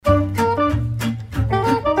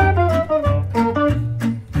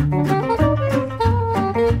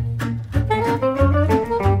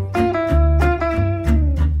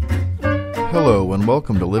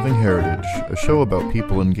welcome to Living Heritage, a show about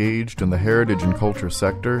people engaged in the heritage and culture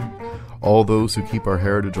sector, all those who keep our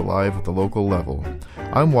heritage alive at the local level.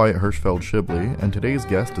 I'm Wyatt Hirschfeld Shibley, and today's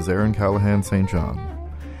guest is Erin Callahan St.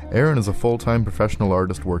 John. Erin is a full-time professional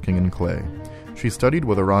artist working in clay. She studied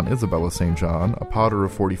with her Aunt Isabella St. John, a potter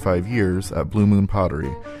of 45 years, at Blue Moon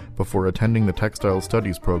Pottery, before attending the Textile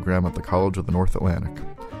Studies program at the College of the North Atlantic.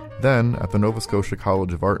 Then, at the Nova Scotia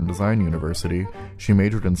College of Art and Design University, she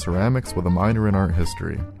majored in ceramics with a minor in art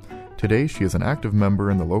history. Today, she is an active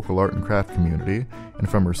member in the local art and craft community, and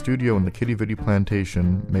from her studio in the Quidi-Vidi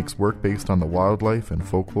Plantation, makes work based on the wildlife and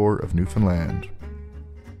folklore of Newfoundland.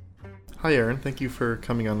 Hi Erin, thank you for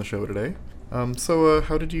coming on the show today.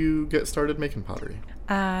 How did you get started making pottery?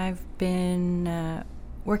 I've been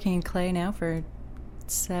working in clay now for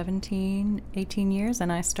 18 years,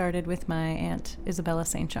 and I started with my Aunt Isabella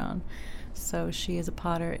St. John. So she is a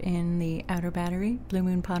potter in the Outer Battery, Blue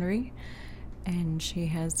Moon Pottery, and she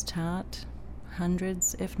has taught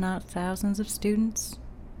hundreds, if not thousands, of students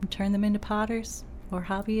and turned them into potters or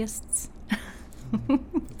hobbyists.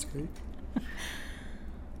 That's great.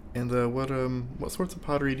 And what sorts of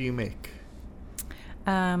pottery do you make?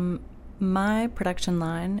 My production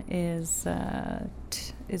line is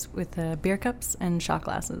with beer cups and shot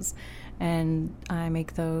glasses, and I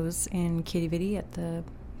make those in Quidi-Vidi at the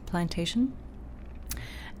plantation.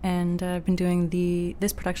 And I've been doing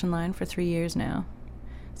this production line for 3 years now.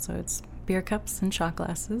 So it's beer cups and shot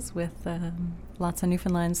glasses with lots of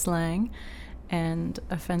Newfoundland slang and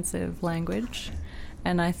offensive language.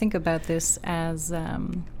 And I think about this as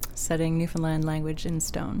setting Newfoundland language in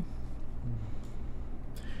stone.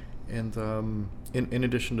 And in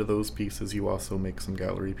addition to those pieces, you also make some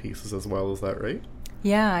gallery pieces as well, is that right?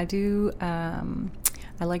 Yeah, I do.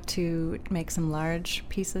 I like to make some large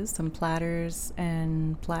pieces, some platters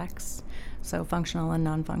and plaques, so functional and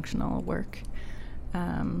non-functional work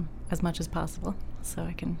as much as possible, so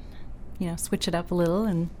I can, switch it up a little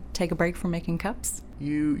and take a break from making cups.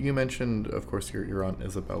 You mentioned, of course, your Aunt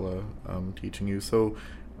Isabella teaching you, so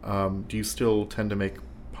do you still tend to make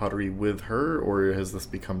pottery with her, or has this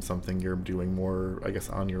become something you're doing more, I guess,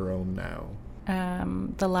 on your own now?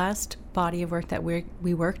 The last body of work that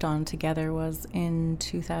we worked on together was in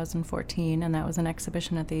 2014, and that was an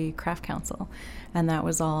exhibition at the Craft Council, and that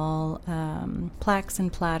was all plaques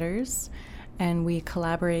and platters, and we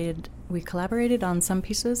collaborated on some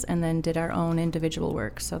pieces and then did our own individual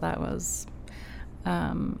work. So that was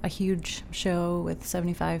a huge show with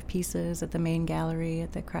 75 pieces at the main gallery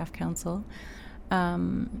at the Craft Council.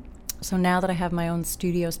 So now that I have my own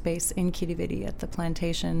studio space in Quidi-Vidi at the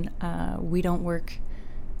plantation, we don't work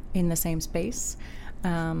in the same space,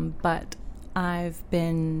 but I've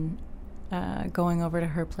been going over to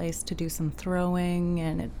her place to do some throwing,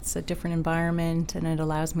 and it's a different environment, and it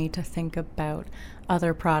allows me to think about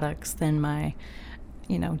other products than my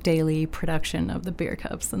daily production of the beer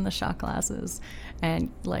cups and the shot glasses.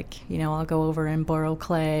 And I'll go over and borrow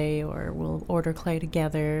clay, or we'll order clay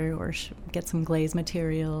together, or get some glaze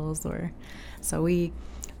materials, so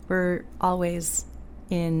we're always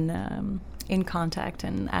in contact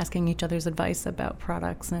and asking each other's advice about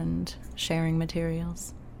products and sharing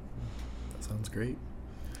materials. That sounds great.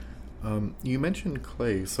 You mentioned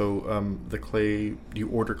clay, so the clay, do you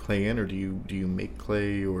order clay in, or do you make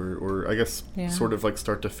clay, or I guess sort of like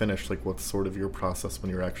start to finish, like what's sort of your process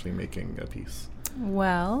when you're actually making a piece?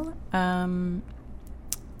 Well,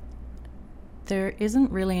 there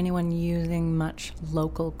isn't really anyone using much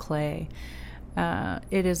local clay.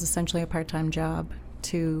 It is essentially a part-time job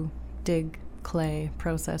to dig clay,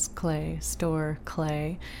 process clay, store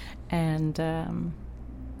clay, and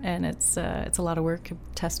it's a lot of work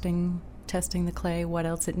testing the clay, what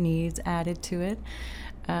else it needs added to it.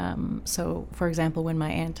 So, for example, when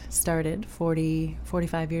my aunt started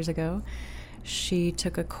 45 years ago, she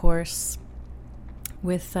took a course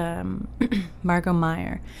with Margot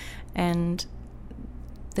Meyer, and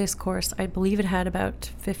this course, I believe it had about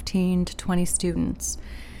 15 to 20 students,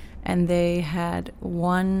 and they had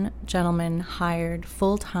one gentleman hired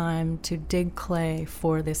full-time to dig clay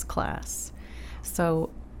for this class. So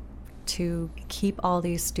to keep all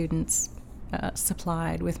these students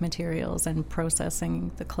supplied with materials and processing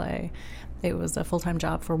the clay, it was a full-time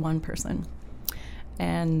job for one person.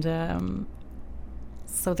 And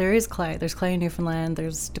so there is clay. There's clay in Newfoundland.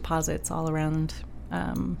 There's deposits all around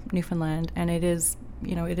Newfoundland, and it is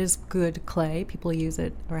good clay. People use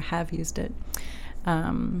it or have used it.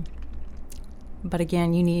 But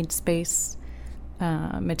again, you need space,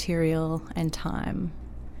 material, and time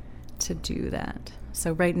to do that.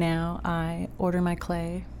 So right now I order my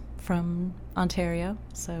clay from Ontario,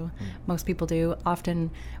 so most people do.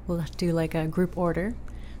 Often we'll do like a group order,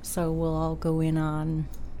 so we'll all go in on,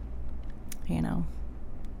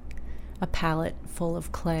 a pallet full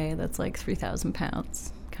of clay that's like 3,000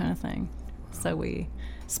 pounds kind of thing. Wow. So we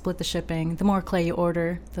split the shipping. The more clay you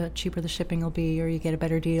order, the cheaper the shipping will be, or you get a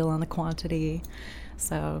better deal on the quantity.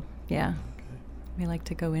 So yeah, we like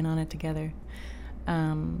to go in on it together.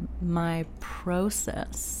 My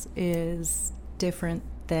process is different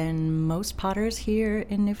than most potters here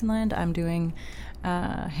in Newfoundland. I'm doing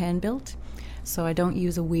hand-built, so I don't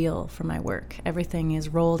use a wheel for my work. Everything is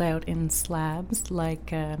rolled out in slabs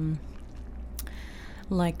like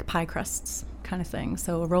pie crusts kind of thing.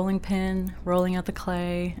 So a rolling pin, rolling out the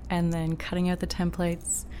clay, and then cutting out the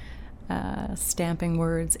templates, stamping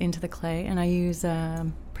words into the clay. And I use a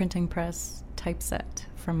printing press typeset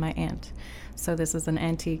from my aunt. So this is an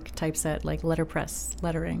antique typeset, like letterpress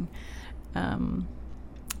lettering. And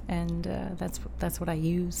that's what I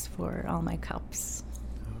use for all my cups.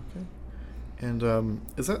 Okay. And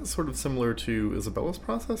is that sort of similar to Isabella's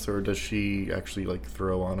process, or does she actually like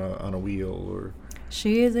throw on a wheel? Or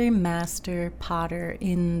she is a master potter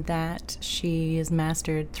in that she is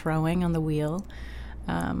mastered throwing on the wheel,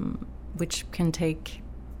 which can take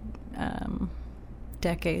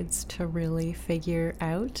decades to really figure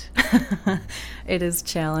out. It is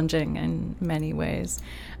challenging in many ways.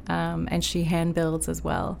 And she hand builds as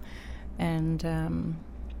well. And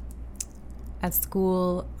at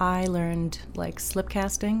school, I learned like slip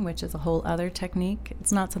casting, which is a whole other technique.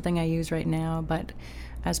 It's not something I use right now, but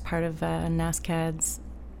as part of NASCAD's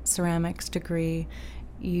ceramics degree,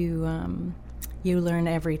 you learn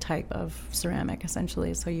every type of ceramic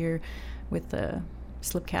essentially. So you're with the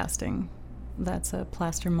slip casting. That's a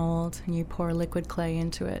plaster mold, and you pour liquid clay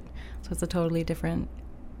into it. So it's a totally different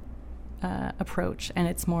approach, and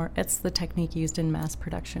it's the technique used in mass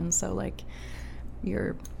production. So like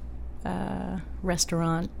your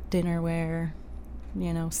restaurant dinnerware,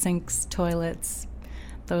 sinks, toilets,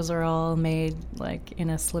 those are all made like in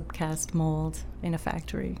a slip cast mold in a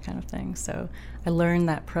factory kind of thing. So I learned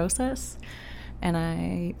that process,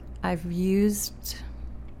 and I've used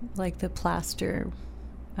like the plaster.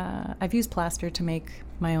 I've used plaster to make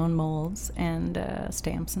my own molds and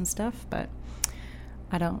stamps and stuff, but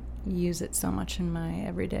I don't use it so much in my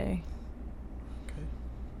everyday.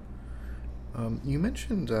 Okay. You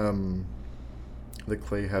mentioned the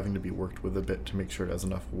clay having to be worked with a bit to make sure it has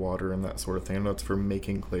enough water and that sort of thing. I know it's for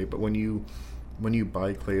making clay, but when you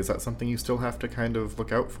buy clay, is that something you still have to kind of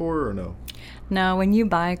look out for, or no? No, when you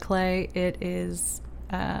buy clay, it is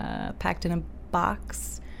packed in a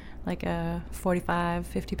box, like a 45,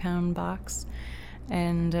 50-pound box,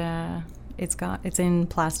 and it's in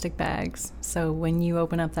plastic bags. So when you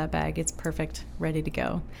open up that bag, it's perfect, ready to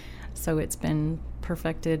go. So it's been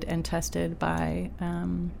perfected and tested by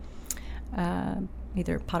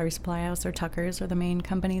either Pottery Supply House or Tucker's are the main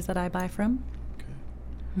companies that I buy from. Okay.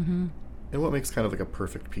 Mm-hmm. And what makes kind of like a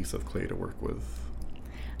perfect piece of clay to work with?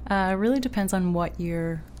 It really depends on what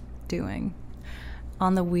you're doing.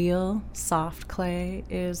 On the wheel, soft clay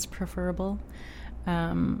is preferable.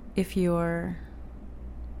 If you're,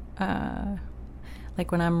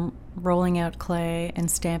 like when I'm rolling out clay and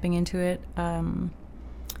stamping into it,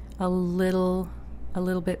 a little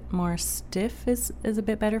bit more stiff is a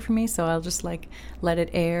bit better for me. So I'll just like let it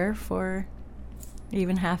air for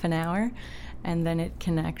even half an hour, and then it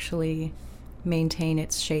can actually maintain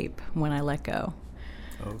its shape when I let go.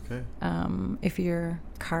 Okay. If you're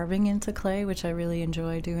carving into clay, which I really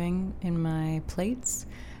enjoy doing in my plates,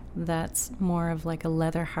 that's more of like a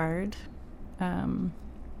leather hard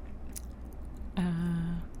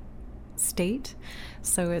state.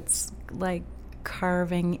 So it's like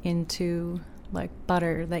carving into like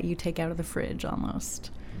butter that you take out of the fridge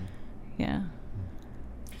almost. Yeah.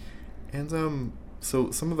 And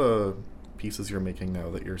so some of the pieces you're making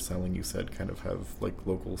now that you're selling, you said, kind of have like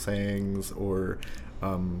local sayings or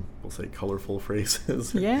we'll say colorful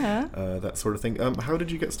phrases. Yeah. That sort of thing. How did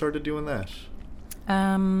you get started doing that?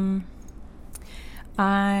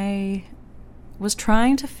 I was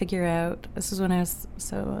trying to figure out, this is when I was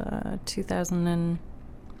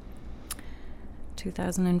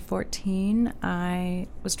 2014, I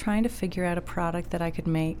was trying to figure out a product that I could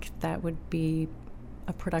make that would be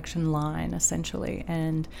a production line essentially,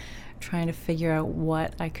 and trying to figure out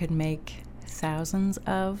what I could make thousands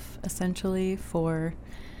of essentially for,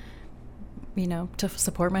 to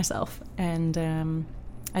support myself. And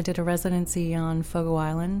I did a residency on Fogo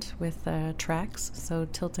Island with TRACS, so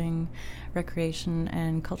Tilting Recreation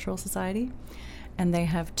and Cultural Society, and they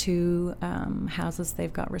have two houses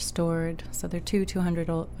they've got restored. So they're two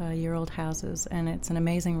 200-year-old houses, and it's an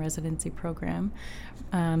amazing residency program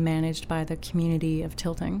managed by the community of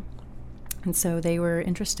Tilting. And so they were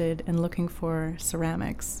interested in looking for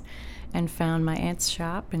ceramics and found my aunt's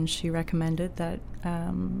shop, and she recommended that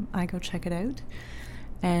I go check it out.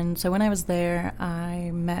 And so when I was there,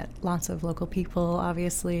 I met lots of local people,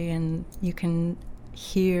 obviously, and you can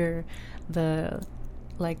hear the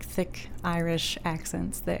thick Irish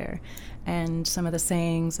accents there. And some of the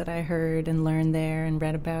sayings that I heard and learned there and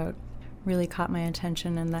read about really caught my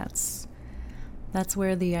attention, and that's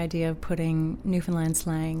where the idea of putting Newfoundland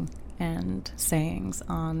slang and sayings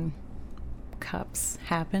on cups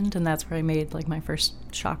happened, and that's where I made my first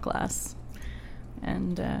shot glass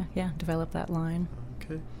and developed that line.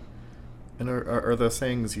 Okay. And are the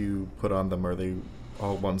sayings you put on them, are they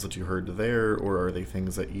all ones that you heard there, or are they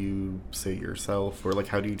things that you say yourself, or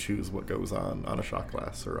how do you choose what goes on a shot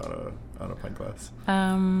glass or on a pint glass?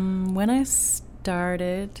 When I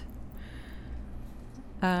started,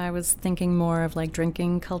 I was thinking more of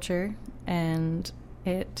drinking culture, and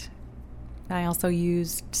I also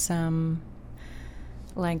used some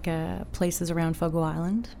places around Fogo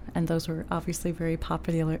Island, and those were obviously very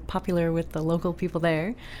popular with the local people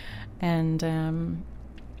there. And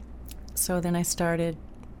so then I started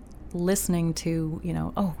listening to,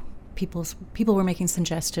 people were making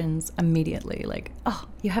suggestions immediately, oh,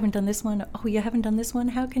 you haven't done this one? Oh, you haven't done this one?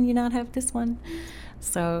 How can you not have this one?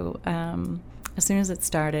 So as soon as it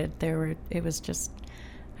started, I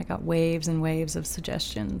got waves and waves of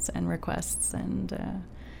suggestions and requests, and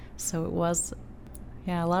so it was,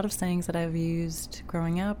 a lot of sayings that I've used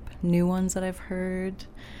growing up, new ones that I've heard,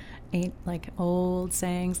 old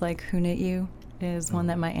sayings like "Who knit you" is one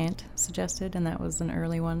that my aunt suggested, and that was an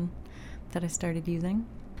early one that I started using.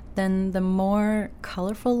 Then the more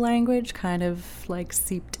colorful language kind of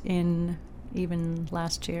seeped in even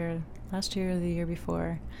last year or the year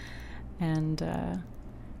before, and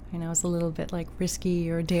it was a little bit risky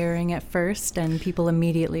or daring at first, and people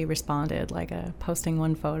immediately responded. Posting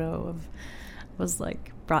one photo was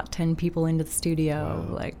brought 10 people into the studio,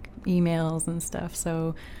 wow. Emails and stuff.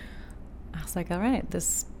 So I was all right,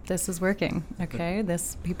 this is working. Okay,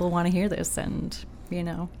 people want to hear this, and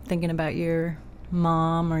thinking about your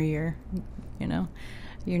mom or your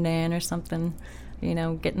nan or something,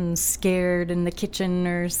 getting scared in the kitchen,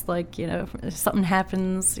 or if something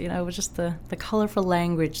happens, just the colorful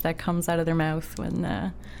language that comes out of their mouth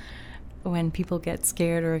when people get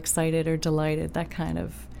scared or excited or delighted, that kind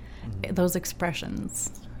of, those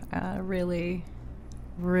expressions really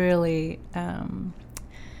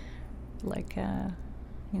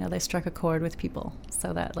they struck a chord with people.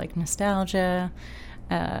 So that nostalgia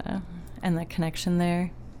and the connection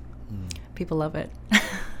there, people love it.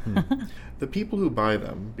 The people who buy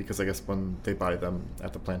them, because I guess when they buy them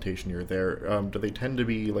at the plantation you're there, do they tend to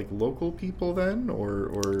be local people then,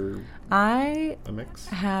 or I a mix?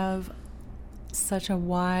 Have such a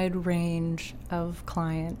wide range of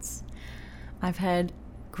clients. I've had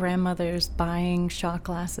grandmothers buying shot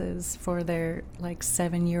glasses for their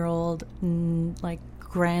 7-year-old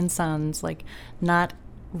grandsons, not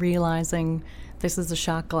realizing this is a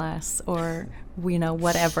shot glass, or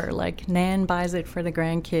whatever. Nan buys it for the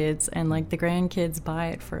grandkids, and the grandkids buy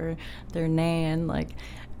it for their nan.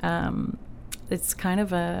 It's kind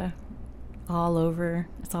of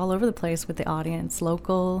it's all over the place with the audience.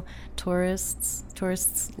 Local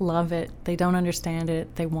tourists love it. They don't understand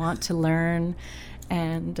it. They want to learn,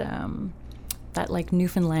 and that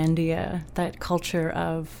Newfoundlandia, that culture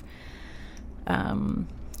of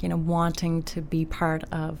wanting to be part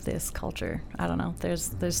of this culture. I don't know.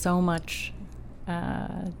 There's so much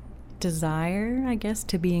desire, I guess,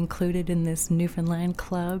 to be included in this Newfoundland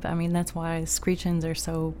club. I mean, that's why Screechins are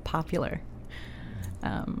so popular.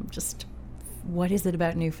 Just what is it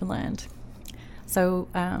about Newfoundland? So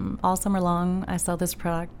all summer long, I sell this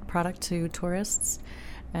product to tourists,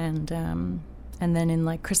 and then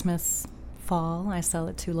in Christmas, fall, I sell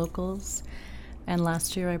it to locals. And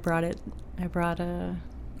last year, I brought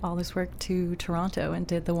all this work to Toronto and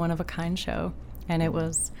did the One of a Kind show, and it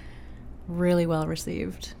was really well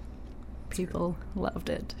received. People loved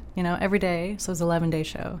it. Every day, so it was an 11-day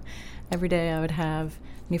show. Every day I would have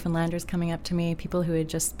Newfoundlanders coming up to me, people who had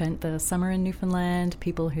just spent the summer in Newfoundland,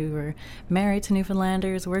 people who were married to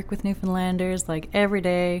Newfoundlanders, work with Newfoundlanders. Every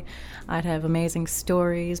day I'd have amazing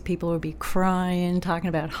stories. People would be crying, talking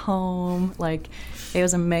about home. It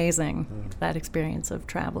was amazing, that experience of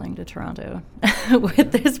traveling to Toronto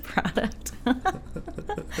with this product.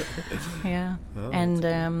 Yeah.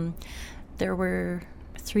 And there were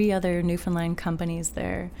 3 other Newfoundland companies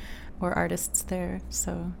there. or artists there.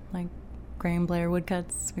 So like Graham Blair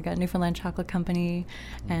Woodcuts, we got Newfoundland Chocolate Company,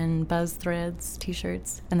 and Buzz Threads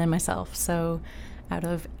T-shirts, and then myself. So out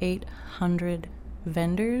of 800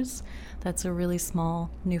 vendors, that's a really small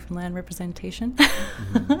Newfoundland representation.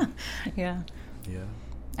 Yeah. Yeah.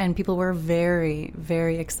 And people were very,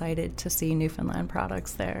 very excited to see Newfoundland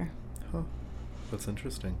products there. Huh. That's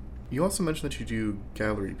interesting. You also mentioned that you do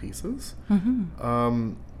gallery pieces.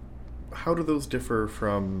 Mm-hmm. How do those differ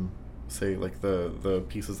from, say, like the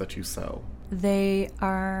pieces that you sell? They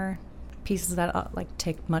are pieces that like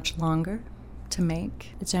take much longer to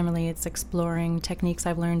make. Generally, it's exploring techniques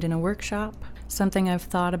I've learned in a workshop, something I've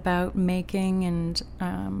thought about making, and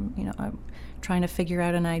I'm trying to figure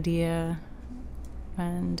out an idea.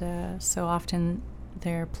 And so often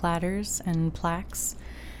they're platters and plaques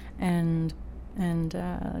and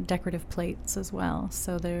decorative plates as well.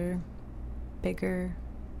 So they're bigger,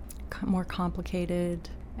 more complicated,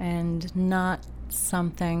 and not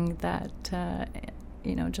something that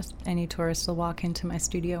just any tourist will walk into my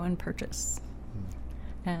studio and purchase.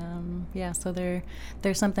 So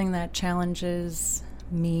they're something that challenges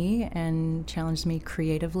me and challenges me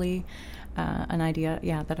creatively, an idea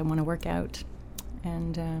that I want to work out,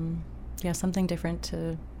 and something different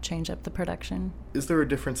to change up the production. Is there a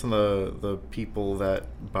difference in the people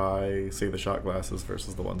that buy, say, the shot glasses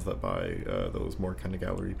versus the ones that buy those more kind of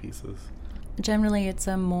gallery pieces? Generally, it's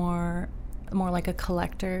a more like a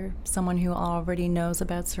collector, someone who already knows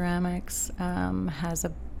about ceramics, has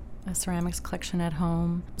a ceramics collection at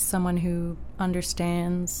home, someone who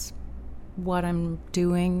understands what I'm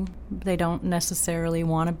doing. They don't necessarily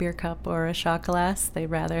want a beer cup or a shot glass. They'd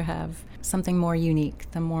rather have something more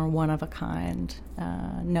unique, the more one of a kind,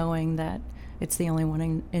 knowing that it's the only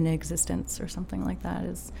one in existence or something like that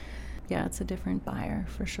it's a different buyer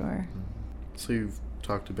for sure. So you've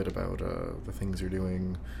talked a bit about the things you're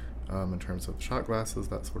doing in terms of shot glasses,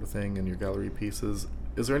 that sort of thing, and your gallery pieces.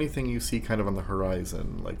 Is there anything you see kind of on the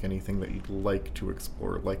horizon, like anything that you'd like to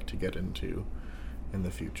explore, like to get into in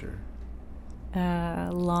the future?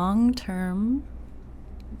 Long term,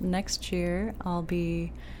 next year, I'll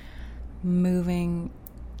be moving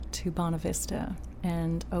to Bonavista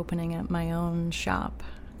and opening up my own shop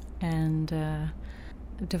and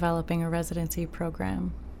developing a residency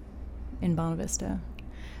program in Bonavista.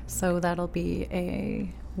 So that'll be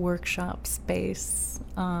a workshop space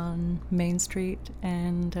on Main Street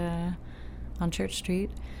and on Church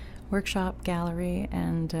Street, workshop, gallery,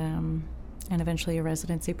 and eventually a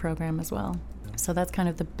residency program as well. So that's kind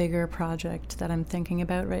of the bigger project that I'm thinking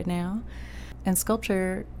about right now. And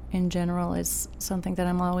sculpture in general is something that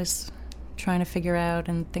I'm always trying to figure out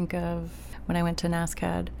and think of. When I went to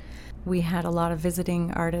NASCAD, we had a lot of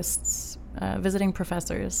visiting artists, visiting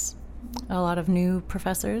professors, a lot of new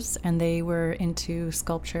professors, and they were into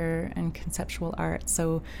sculpture and conceptual art.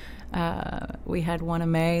 So we had one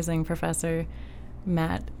amazing professor,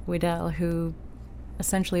 Matt Weddell, who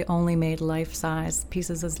essentially only made life-size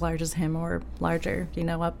pieces as large as him or larger,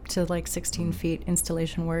 up to like 16 feet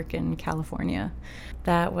installation work in California.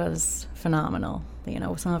 That was phenomenal.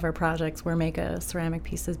 Some of our projects were make a ceramic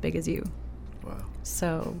piece as big as you. Wow.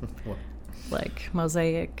 So like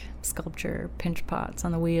mosaic, sculpture, pinch pots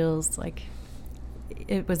on the wheels, like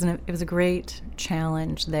it was a great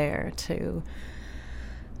challenge there to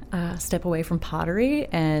step away from pottery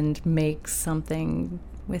and make something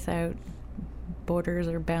without borders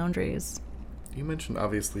or boundaries. You mentioned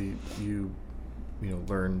obviously you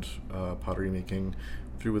learned pottery making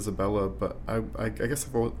through Isabella, but I guess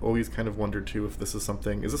I've always kind of wondered too if this is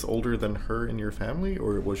something. Is this older than her in your family,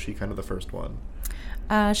 or was she kind of the first one?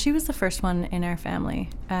 She was the first one in our family,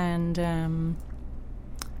 and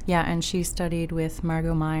and she studied with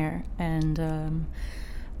Margot Meyer, and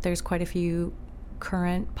there's quite a few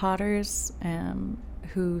current potters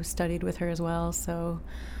who studied with her as well. So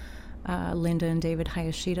Linda and David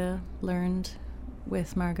Hayashida learned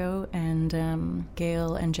with Margot, and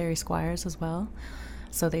Gail and Jerry Squires as well.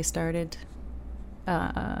 So they started,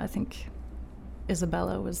 I think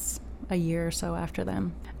Isabella was a year or so after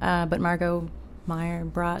them. But Margot Meyer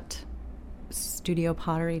brought studio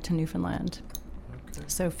pottery to Newfoundland. Okay.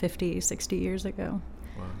 So 50, 60 years ago.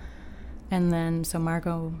 Wow. And then so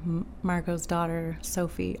Margot's daughter,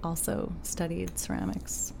 Sophie, also studied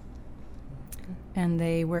ceramics. Okay. And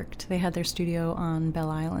they had their studio on Bell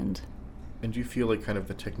Island. And do you feel like kind of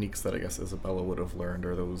the techniques that I guess Isabella would have learned,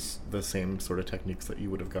 are those the same sort of techniques that you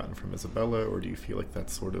would have gotten from Isabella, or do you feel like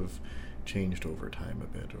that's sort of changed over time a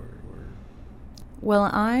bit, or? Well,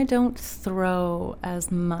 I don't throw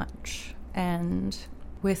as much, and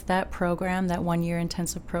with that program, that 1 year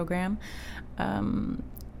intensive program,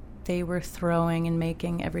 they were throwing and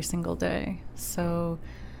making every single day. So,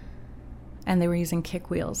 and they were using kick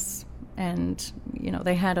wheels, and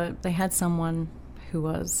they had someone who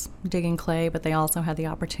was digging clay, but they also had the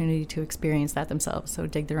opportunity to experience that themselves. So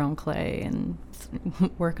dig their own clay and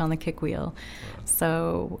work on the kick wheel. Wow.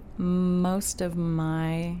 So most of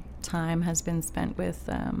my time has been spent with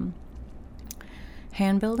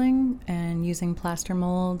hand building and using plaster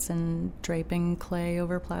molds and draping clay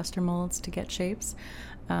over plaster molds to get shapes.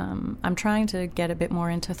 I'm trying to get a bit more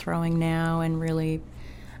into throwing now and really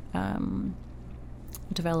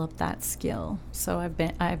develop that skill. So I've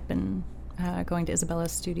been going to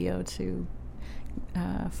Isabella's studio to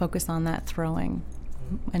focus on that throwing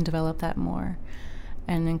and develop that more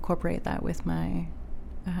and incorporate that with my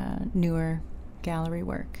newer gallery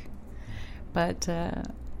work. But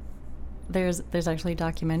there's actually a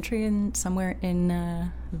documentary somewhere in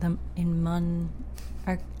MUN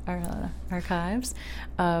archives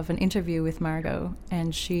of an interview with Margot,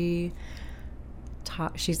 and she's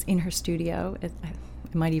in her studio. It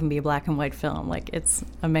might even be a black and white film. Like, it's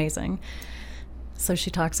amazing. So she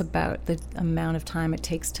talks about the amount of time it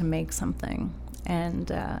takes to make something,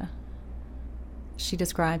 and she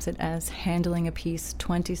describes it as handling a piece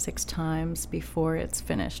 26 times before it's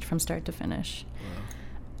finished, from start to finish. Wow.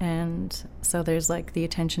 And so there's like the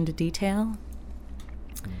attention to detail.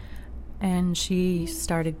 And she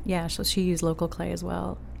started, so she used local clay as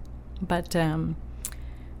well. But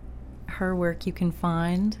her work you can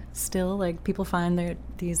find still, like people find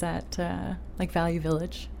these at like Value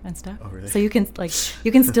Village and stuff. Oh, really? So you can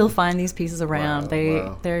still find these pieces around.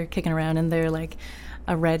 Wow, they're kicking around, and they're like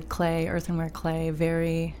a red clay, earthenware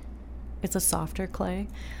clay. It's a softer clay,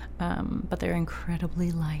 but they're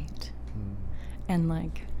incredibly light. And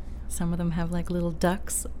like some of them have like little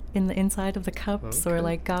ducks in the inside of the cups, or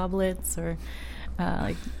like goblets, or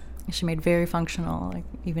like she made very functional, like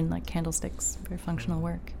even like candlesticks, very functional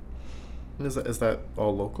work. And is that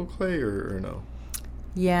all local clay or no?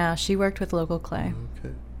 Yeah, she worked with local clay.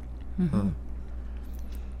 Okay. Mm-hmm. Huh.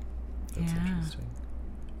 That's interesting.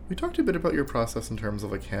 We talked a bit about your process in terms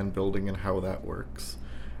of like hand building and how that works.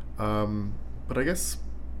 But I guess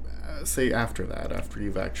say after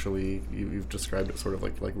you've described it sort of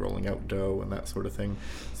like rolling out dough and that sort of thing.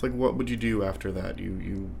 It's like, what would you do after that?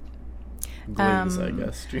 You glaze, I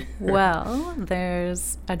guess. Well,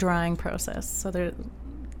 there's a drying process. So the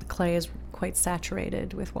clay is quite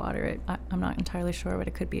saturated with water. I'm not entirely sure what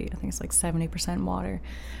it could be. I think it's like 70% water.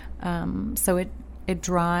 So it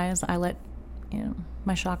dries. I let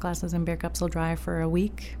my shot glasses and beer cups will dry for a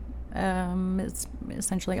week. It's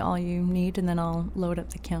essentially all you need, and then I'll load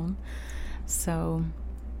up the kiln. So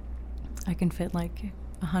I can fit like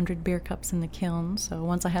 100 beer cups in the kiln. So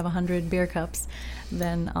once I have 100 beer cups,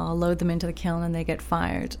 then I'll load them into the kiln and they get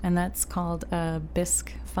fired. And that's called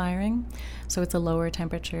bisque firing. So it's a lower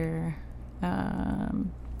temperature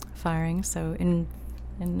firing. So in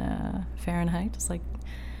Fahrenheit, it's like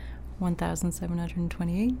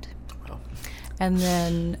 1,728. Wow. And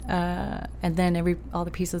then all the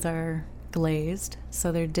pieces are glazed,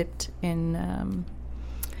 so they're dipped in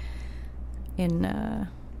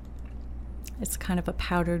it's kind of a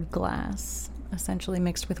powdered glass, essentially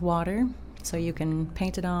mixed with water. So you can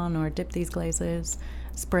paint it on or dip these glazes,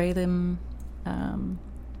 spray them, and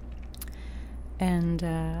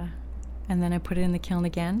then I put it in the kiln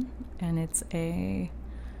again, and it's a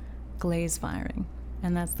glaze firing,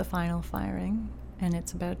 and that's the final firing, and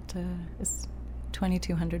it's about it's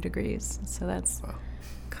 2,200 degrees, so that's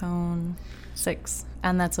cone 6,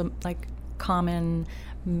 and that's a like common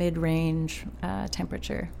mid-range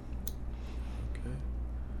temperature. Okay.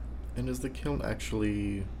 And is the kiln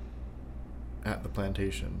actually at the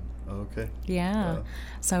plantation? Okay. Yeah.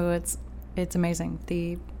 So it's amazing.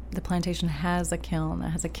 The plantation has a kiln. It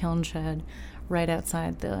has a kiln shed right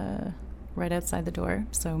outside the door.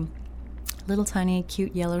 So little tiny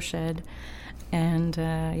cute yellow shed. And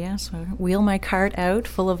so I wheel my cart out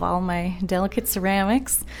full of all my delicate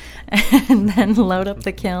ceramics and then load up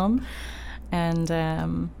the kiln. And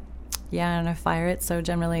and I fire it. So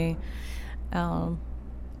generally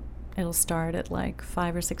it'll start at like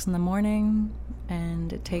 5 or 6 in the morning,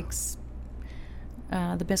 and it takes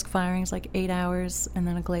the bisque firing is like 8 hours, and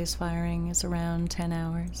then a glaze firing is around 10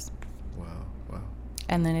 hours. Wow.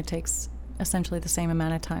 And then it takes essentially the same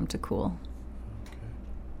amount of time to cool.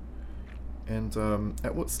 And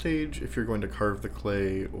at what stage, if you're going to carve the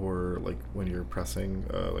clay, or like when you're pressing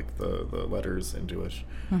like the letters into it,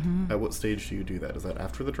 at what stage do you do that? Is that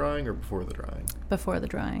after the drying or before the drying? Before the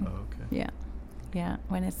drying. Oh, okay. Yeah,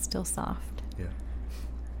 when it's still soft. Yeah.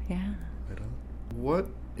 Yeah. Right on. What,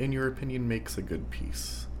 in your opinion, makes a good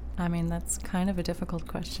piece? I mean, that's kind of a difficult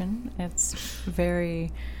question. It's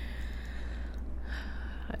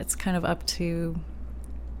kind of up to,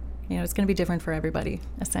 it's going to be different for everybody,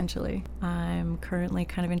 essentially. I'm currently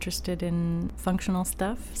kind of interested in functional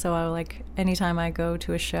stuff. So anytime I go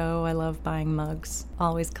to a show, I love buying mugs,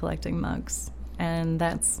 always collecting mugs. And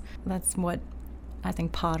that's what I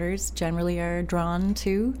think potters generally are drawn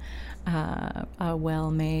to. A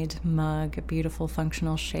well-made mug, a beautiful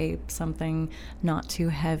functional shape, something not too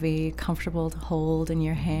heavy, comfortable to hold in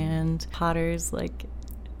your hand. Potters,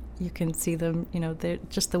 you can see them,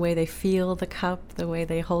 just the way they feel the cup, the way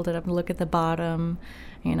they hold it up and look at the bottom.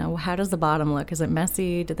 How does the bottom look? Is it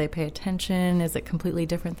messy? Did they pay attention? Is it completely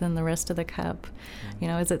different than the rest of the cup?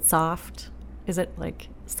 Is it soft? Is it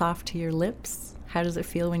soft to your lips? How does it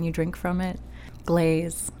feel when you drink from it?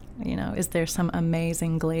 Glaze. Is there some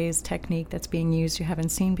amazing glaze technique that's being used you haven't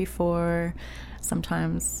seen before?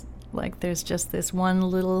 Sometimes, there's just this one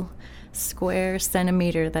little square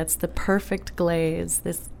centimeter that's the perfect glaze,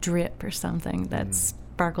 this drip or something that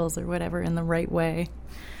sparkles or whatever in the right way.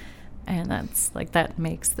 And that's, that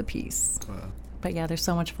makes the piece. Wow. But yeah, there's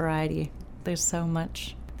so much variety. There's so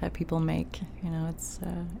much that people make. It's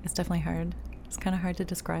definitely hard. It's kind of hard to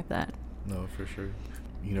describe that. No, for sure.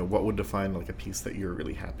 What would define a piece that you're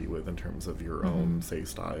really happy with in terms of your own, say,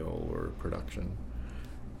 style or production?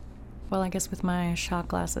 Well, I guess with my shot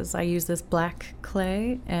glasses, I use this black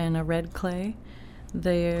clay and a red clay.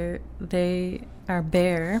 They are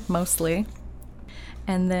bare, mostly.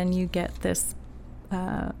 And then you get this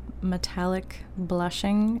metallic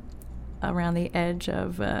blushing around the edge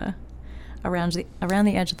of around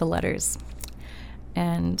the edge of the letters.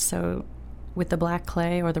 And so with the black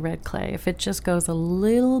clay or the red clay, if it just goes a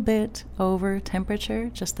little bit over temperature,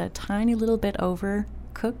 just that tiny little bit over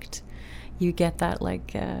cooked, you get that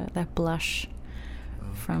that blush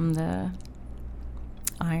from the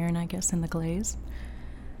iron, I guess, in the glaze.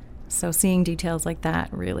 So seeing details like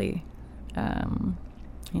that really,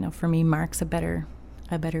 for me, marks a better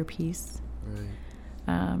piece. Right.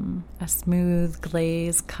 A smooth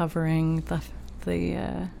glaze covering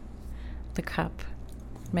the cup,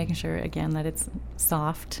 making sure again that it's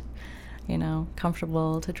soft,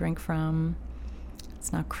 comfortable to drink from.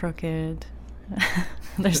 It's not crooked.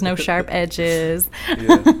 There's no sharp edges.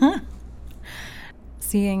 Yeah.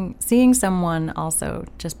 Seeing someone also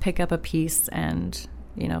just pick up a piece and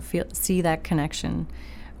see that connection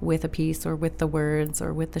with a piece or with the words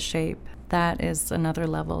or with the shape, that is another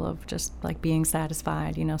level of just being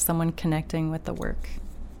satisfied. Someone connecting with the work.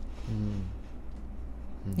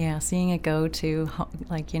 Yeah, seeing it go to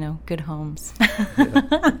good homes.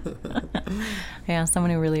 Yeah,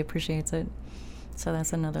 someone who really appreciates it. So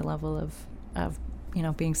that's another level of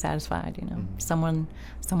being satisfied. Someone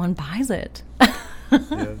buys it.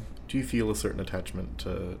 Yeah. Do you feel a certain attachment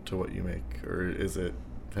to what you make, or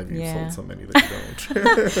have you sold so many that you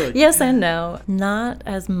don't? Yes and no. Not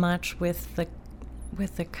as much with the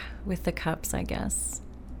cups, I guess.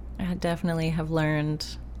 I definitely have learned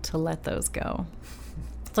to let those go.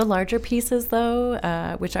 The larger pieces,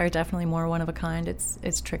 though, which are definitely more one of a kind,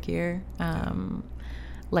 it's trickier.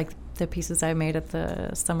 Like the pieces I made at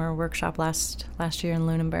the summer workshop last year in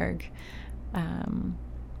Lunenburg.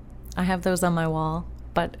 I have those on my wall,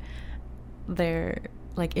 but they're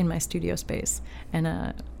in my studio space. And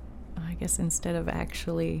I guess instead of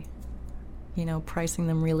actually, pricing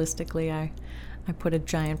them realistically, I put a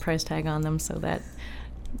giant price tag on them so that,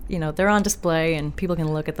 they're on display and people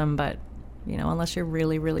can look at them, but unless you're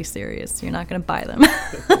really, really serious, you're not going to buy them.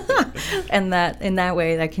 And that in that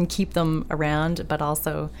way, I can keep them around, but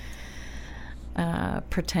also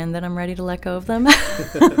pretend that I'm ready to let go of them.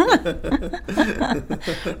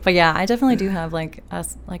 But yeah, I definitely do have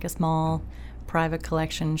a small private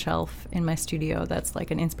collection shelf in my studio that's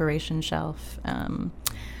an inspiration shelf.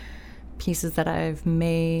 Pieces that I've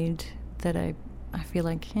made that I feel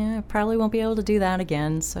I probably won't be able to do that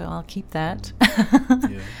again, so I'll keep that.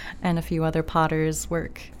 Yeah. And a few other potters'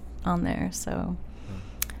 work on there. So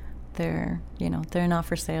they're not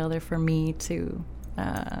for sale. They're for me to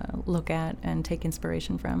look at and take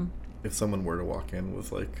inspiration from. If someone were to walk in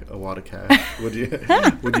with a wad of cash, would you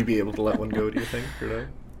be able to let one go, do you think, or no?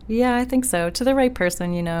 Yeah, I think so. To the right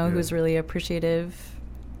person, who's really appreciative.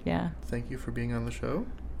 Yeah. Thank you for being on the show,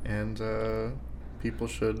 and people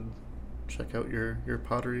should check out your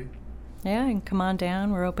pottery. Yeah, and come on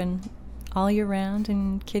down. We're open all year round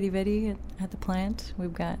in Quidi Vidi at the plant.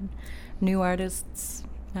 We've got new artists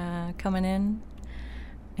coming in,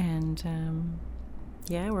 and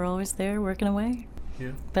we're always there working away.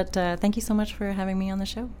 Yeah. But thank you so much for having me on the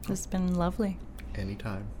show. This has been lovely.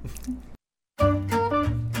 Anytime.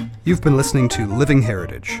 You've been listening to Living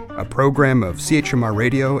Heritage, a program of CHMR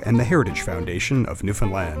Radio and the Heritage Foundation of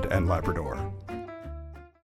Newfoundland and Labrador.